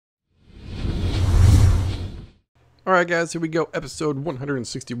Alright guys, here we go, episode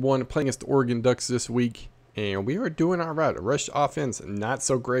 161, playing against the Oregon Ducks this week. And we are doing alright. Rush offense, not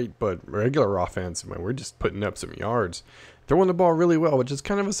so great, but regular offense, man, we're just putting up some yards. Throwing the ball really well, which is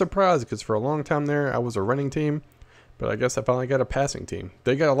kind of a surprise, because for a long time there, I was a running team. But I guess I finally got a passing team.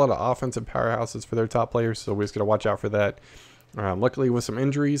 They got a lot of offensive powerhouses for their top players, so we just got to watch out for that. Luckily, with some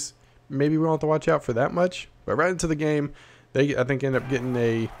injuries, maybe we don't have to watch out for that much. But right into the game, they, I think, end up getting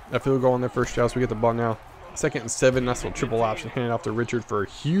a field goal on their first drive, so we get the ball now. 2nd and 7, nice little triple option, handed off to Richard for a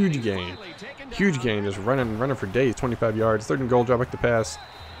huge gain. Huge gain, just running for days, 25 yards. 3rd and goal, drop back the pass.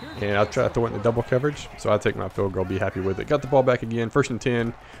 And I'll try to throw it in the double coverage, so I'll take my field goal, be happy with it. Got the ball back again, 1st and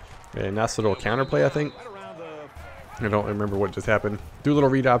 10. And nice little counter play, I think. I don't remember what just happened. Do a little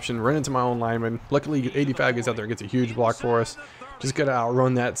read option, run into my own lineman. Luckily, 85 gets out there and gets a huge block for us. Just got to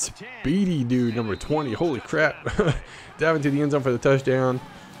outrun that speedy dude, number 20. Holy crap. Dive into the end zone for the touchdown.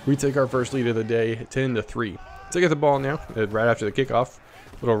 We take our first lead of the day, 10-3. So I get the ball now, right after the kickoff.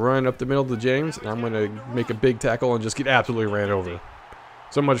 Little run up the middle to James, and I'm going to make a big tackle and just get absolutely ran over.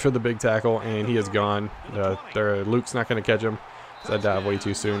 So much for the big tackle, and he is gone. Luke's not going to catch him, so I dive way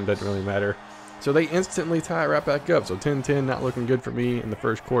too soon, doesn't really matter. So they instantly tie it right back up, so 10-10, not looking good for me in the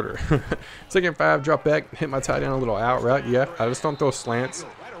first quarter. 2nd and 5, drop back, hit my tight end a little out route. Yeah, I just don't throw slants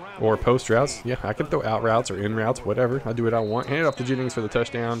or post routes. Yeah, I can throw out routes or in routes, whatever. I do what I want. Hand it off to Jennings for the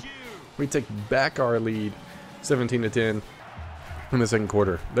touchdown. We take back our lead, 17-10 in the second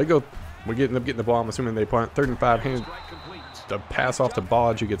quarter. We end up getting the ball. I'm assuming they punt. 3rd and 5, hand the pass off to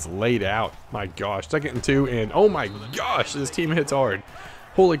Bodge, who gets laid out. My gosh. 2nd and 2, and oh my gosh, this team hits hard.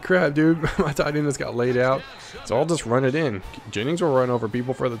 Holy crap, dude. My tight end just got laid out. So I'll just run it in. Jennings will run over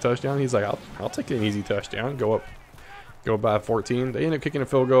people for the touchdown. He's like, I'll take an easy touchdown. Go by 14. They end up kicking a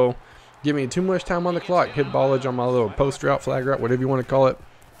field goal. Give me too much time on the clock. Hit ballage on my little post route, flag route, whatever you want to call it.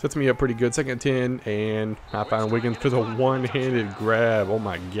 Sets me up pretty good. 2nd and 10, and I find Wiggins for the one-handed grab. Oh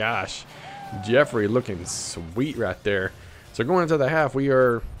my gosh. Jeffrey looking sweet right there. So going into the half,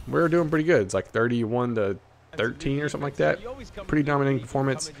 we're doing pretty good. It's like 31-13 or something like that. Pretty dominating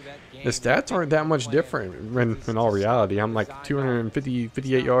performance. The stats aren't that much different in all reality. I'm like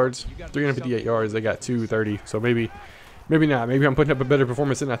 258 yards, 358 yards. They got 230. So maybe not. Maybe I'm putting up a better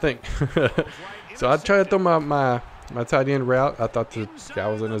performance than I think. So I tried to throw my tight end route. I thought the guy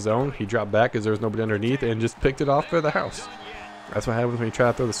was in his zone. He dropped back because there was nobody underneath and just picked it off for the house. That's what happens when you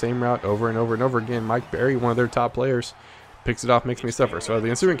try to throw the same route over and over and over again. Mike Berry, one of their top players, picks it off, makes me suffer. So the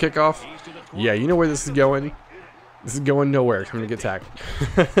ensuing kickoff, yeah, you know where this is going. This is going nowhere. I'm going to get tackled.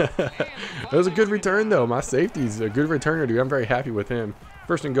 That was a good return, though. My safety's a good returner, dude. I'm very happy with him.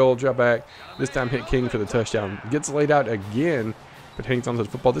 1st and goal, drop back. This time hit King for the touchdown. Gets laid out again, but hangs on to the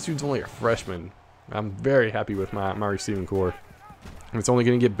football. This dude's only a freshman. I'm very happy with my receiving core. And it's only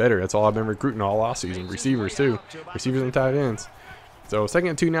going to get better. That's all I've been recruiting all offseason. Receivers, too. Receivers and tight ends. So 2nd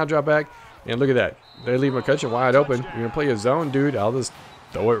and 2 now, drop back. And look at that. They leave McCutcheon wide open. You're going to play a zone, dude. I'll just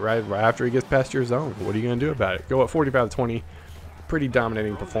throw it right after he gets past your zone. What are you going to do about it? Go up 45-20. Pretty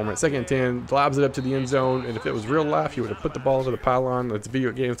dominating performance. 2nd and 10. Lobs it up to the end zone. And if it was real life, he would have put the ball over the pylon. It's a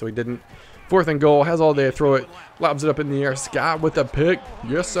video game, so he didn't. 4th and goal. Has all day to throw it. Lobs it up in the air. Scott with a pick.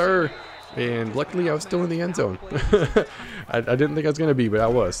 Yes, sir. And luckily, I was still in the end zone. I didn't think I was going to be, but I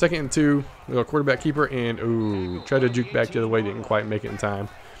was. 2nd and 2. Little quarterback keeper. And, ooh, tried to juke back the other way. Didn't quite make it in time.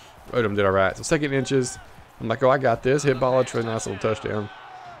 Odom did all right. So 2nd inches. I'm like, oh, I got this. Hit ballage for a nice little touchdown.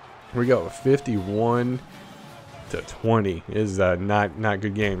 Here we go. 51-20 is not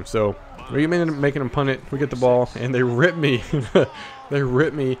good game. So we ended up making them punt it. We get the ball, and they rip me. They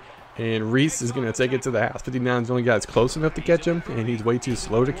rip me. And Reese is going to take it to the house. 59 is the only guy that's close enough to catch him, and he's way too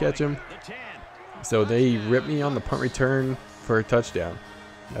slow to catch him. So they rip me on the punt return for a touchdown.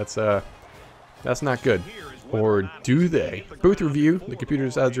 That's not good. Or do they? Booth review. The computer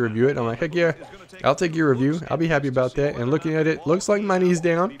decides to review it. I'm like, heck yeah, I'll take your review. I'll be happy about that. And looking at it, looks like my knee's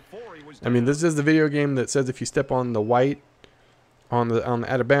down. I mean, this is the video game that says if you step on the white on the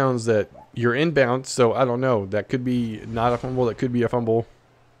out of bounds that you're inbounds. So I don't know. That could be not a fumble. That could be a fumble.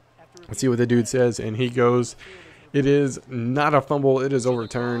 Let's see what the dude says. And he goes, it is not a fumble. It is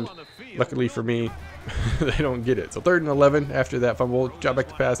overturned. Luckily for me, they don't get it. So 3rd and 11 after that fumble. Drop back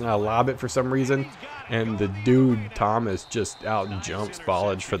to pass, and I lob it for some reason. And the dude, Thomas, just out jumps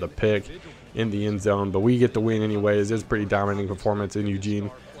Ballage for the pick in the end zone. But we get the win anyways. It's a pretty dominating performance in Eugene.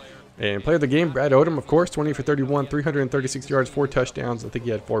 And player of the game, Brad Odom, of course, 20 for 31, 336 yards, 4 touchdowns. I think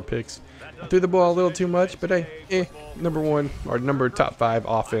he had 4 picks. I threw the ball a little too much, but hey, number 1 or top 5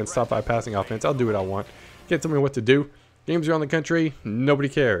 offense, top 5 passing offense. I'll do what I want. Can't tell me what to do. Games around the country, nobody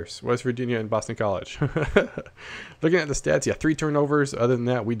cares. West Virginia and Boston College. Looking at the stats, yeah, 3 turnovers. Other than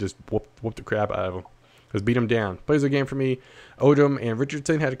that, we just whooped the crap out of them. Just beat them down. Plays a game for me. Odom and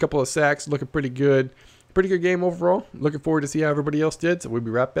Richardson had a couple of sacks, looking pretty good. Pretty good game overall. Looking forward to see how everybody else did. So we'll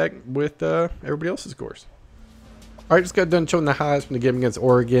be right back with everybody else's scores. All right, just got done showing the highs from the game against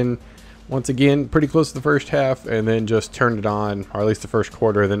Oregon. Once again, pretty close to the first half, and then just turned it on, or at least the first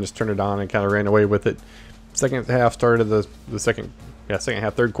quarter, then just turned it on and kind of ran away with it. Second half started the second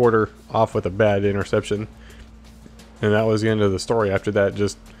half, third quarter off with a bad interception, and that was the end of the story. After that,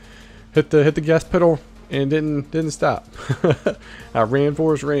 just hit the gas pedal and didn't stop. I ran,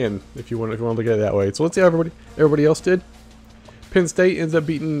 Forrest ran, if you want to look at it that way. So let's see how everybody else did. Penn State ends up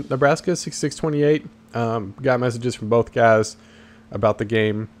beating Nebraska 66-28. Got messages from both guys about the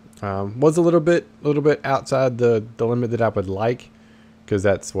game. Was a little bit outside the limit that I would like, because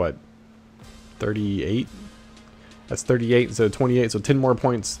that's what, 38. That's 38 instead of 28, so 10 more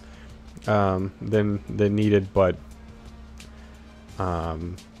points than needed. But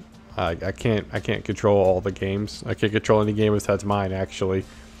I can't control all the games. I can't control any game besides mine, actually.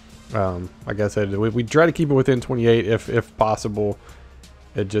 Like I said, we try to keep it within 28 if possible.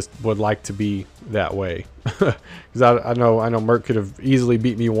 It just would like to be that way, because I know Merck could have easily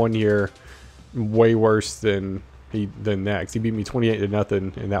beat me one year, way worse than next. He beat me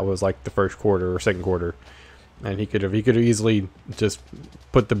 28-0, and that was like the first quarter or second quarter, and he could have easily just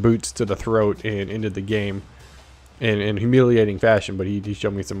put the boots to the throat and ended the game in humiliating fashion. But he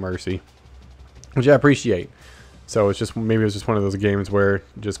showed me some mercy, which I appreciate. So it's just, maybe it was just one of those games where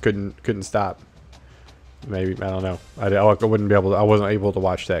just couldn't stop. Maybe, I don't know. I wasn't able to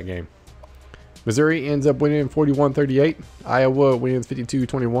watch that game. Missouri ends up winning 41-38. Iowa wins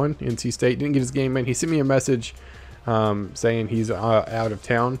 52-21. NC State didn't get his game in. He sent me a message saying he's out of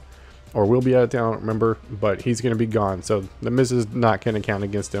town, or will be out of town, I don't remember, but he's going to be gone. So the miss is not going to count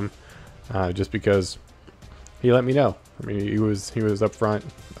against him, just because he let me know. I mean, he was upfront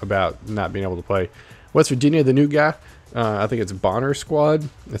about not being able to play. West Virginia, the new guy, I think it's Bonner Squad.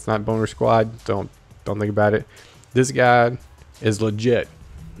 It's not Boner Squad. Don't think about it. This guy is legit.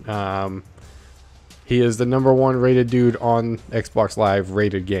 He is the #1 rated dude on Xbox Live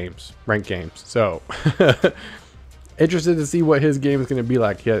ranked games. So interested to see what his game is going to be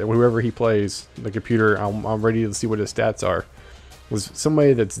like. Yeah, whoever he plays, the computer, I'm ready to see what his stats are. Was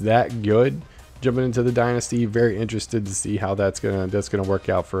somebody that's that good jumping into the Dynasty. Very interested to see how that's gonna work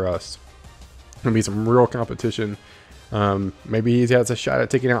out for us. Gonna be some real competition. Maybe he has a shot at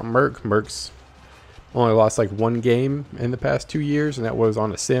taking out Merck. Merck's only lost like one game in the past 2 years, and that was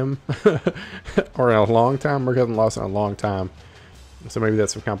on a sim. Or in a long time. Merck hasn't lost in a long time, so maybe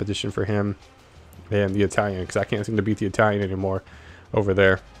that's some competition for him and the Italian, because I can't seem to beat the Italian anymore over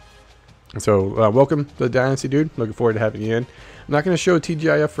there. So welcome to the Dynasty, dude. Looking forward to having you in. I'm not going to show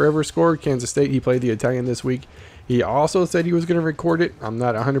TGIF Forever score. Kansas State, he played the Italian this week. He also said he was going to record it. I'm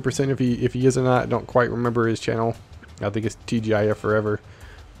not 100% if he is or not. I don't quite remember his channel. I think it's TGIF Forever,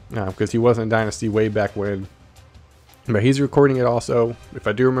 because he wasn't in Dynasty way back when. But he's recording it also. If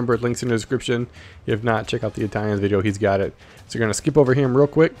I do remember, links in the description. If not, check out the Italian video. He's got it. So we're going to skip over him real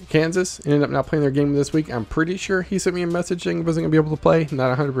quick. Kansas ended up not playing their game this week. I'm pretty sure he sent me a message saying he wasn't going to be able to play.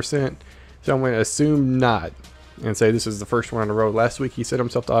 Not 100%. So I'm going to assume not and say this is the first one on the road. Last week he set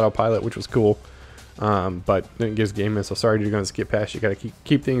himself to autopilot, which was cool. But didn't get his game in. So sorry, you're going to skip past. You got to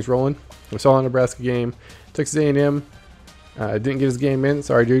keep things rolling. We saw a Nebraska game. Texas A&M didn't get his game in.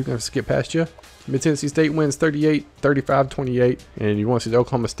 Sorry, dude. Going to skip past you. Mid-Tennessee State wins 35-28. And you want to see the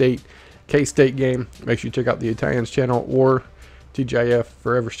Oklahoma State K-State game, make sure you check out the Italians channel or TGIF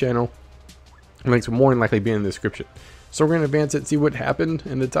Forever's channel. Links will more than likely be in the description. So we're going to advance it and see what happened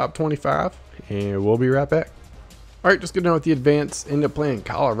in the top 25, and we'll be right back. All right, just getting on with the advance. End up playing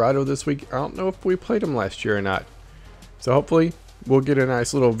Colorado this week. I don't know if we played them last year or not. So hopefully we'll get a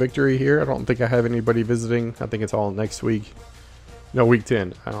nice little victory here. I don't think I have anybody visiting. I think it's all next week. No, week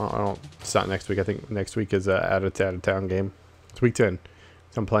 10. I don't. It's not next week. I think next week is a out of town game. It's week 10.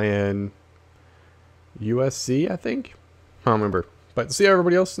 So I'm playing USC, I think. I don't remember. But see how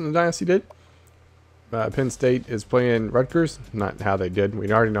everybody else in the Dynasty did. Penn State is playing Rutgers. Not how they did.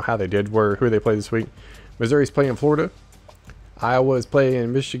 We already know how they did. Who they play this week. Missouri's playing Florida. Iowa is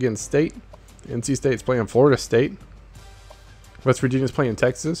playing Michigan State. NC State's playing Florida State. West Virginia's playing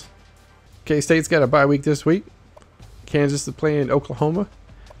Texas. K-State's got a bye week this week. Kansas is playing Oklahoma.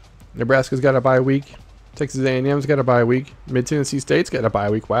 Nebraska's got a bye week. Texas A&M's got a bye week. Mid-Tennessee State's got a bye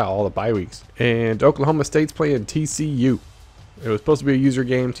week. Wow, all the bye weeks. And Oklahoma State's playing TCU. It was supposed to be a user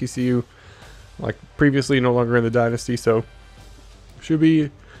game. TCU, like previously, no longer in the Dynasty, so should be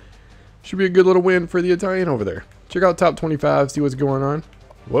a good little win for the Italian over there. Check out top 25, see what's going on.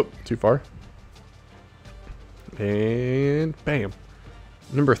 Whoop, too far. And bam.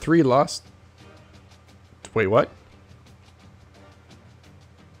 Number 3 lost. Wait, what?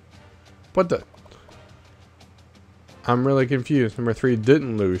 What the? I'm really confused. Number 3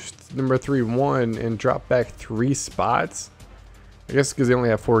 didn't lose. Number 3 won and dropped back 3 spots. I guess because they only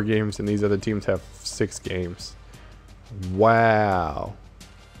have 4 games and these other teams have 6 games. Wow.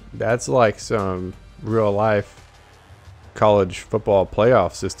 That's like some real life college football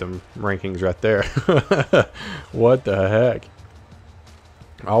playoff system rankings right there. What the heck?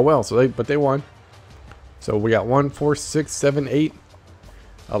 Oh well, so they won. So we got 1, 4, 6, 7, 8,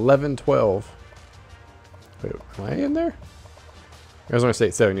 11, 12. Wait, am I in there? I was going to say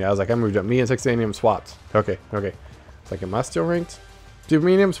 7. Yeah, I was like, I moved up. Me and Texas A&M swapped. Okay. It's like, am I still ranked? Dude,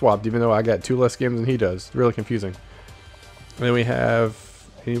 me and him swapped, even though I got 2 less games than he does. It's really confusing. And then we have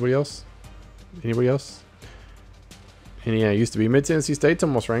anybody else? Anybody else? And yeah, it used to be Mid-Tennessee State's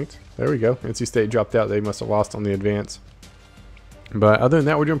almost ranked. There we go. NC State dropped out. They must have lost on the advance. But other than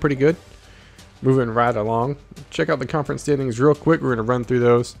that, we're doing pretty good. Moving right along. Check out the conference standings real quick. We're going to run through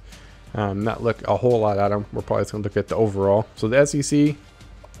those. Not look a whole lot at them. We're probably just going to look at the overall. So the SEC,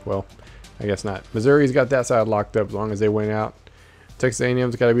 well, I guess not. Missouri's got that side locked up as long as they win out. Texas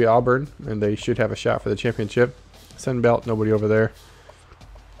A&M's got to beat Auburn, and they should have a shot for the championship. Sun Belt, nobody over there.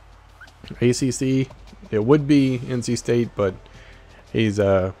 ACC, it would be NC State, but he's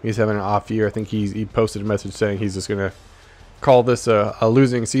having an off year. I think he posted a message saying he's just going to call this a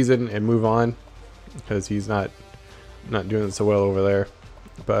losing season and move on because he's not doing so well over there.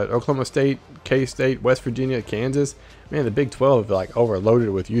 But Oklahoma State, K-State, West Virginia, Kansas, man, the Big 12 is like overloaded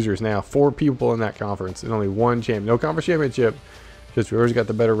with users now. 4 people in that conference and only 1 champion. No conference championship, just whoever's got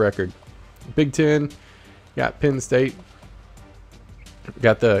the better record. Big 10, got Penn State,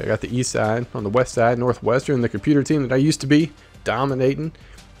 got the east side. On the west side, Northwestern, the computer team that I used to be, dominating.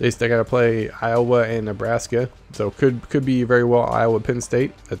 They still got to play Iowa and Nebraska, so could be very well Iowa, Penn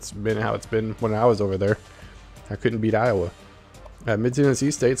State. That's been how it's been when I was over there. I couldn't beat Iowa.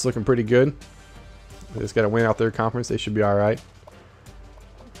 Mid-Tennessee State's looking pretty good. They just got to win out their conference. They should be all right.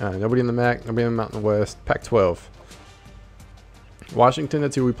 Nobody in the MAC, nobody in the Mountain West. Pac-12. Washington,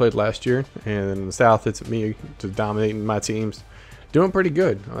 that's who we played last year. And in the South, it's me just dominating my teams. Doing pretty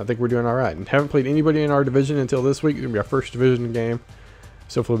good. I think we're doing all right. And haven't played anybody in our division until this week. It's going to be our first division game.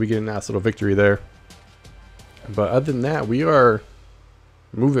 So hopefully we get a nice little victory there. But other than that, we are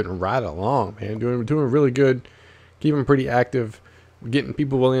moving right along, man. Doing really good. Keeping pretty active. Getting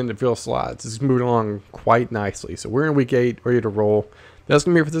people willing to fill slots. It's moving along quite nicely. So we're in week 8, ready to roll. That's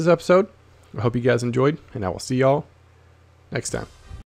going to be it for this episode. I hope you guys enjoyed, and I will see y'all next time.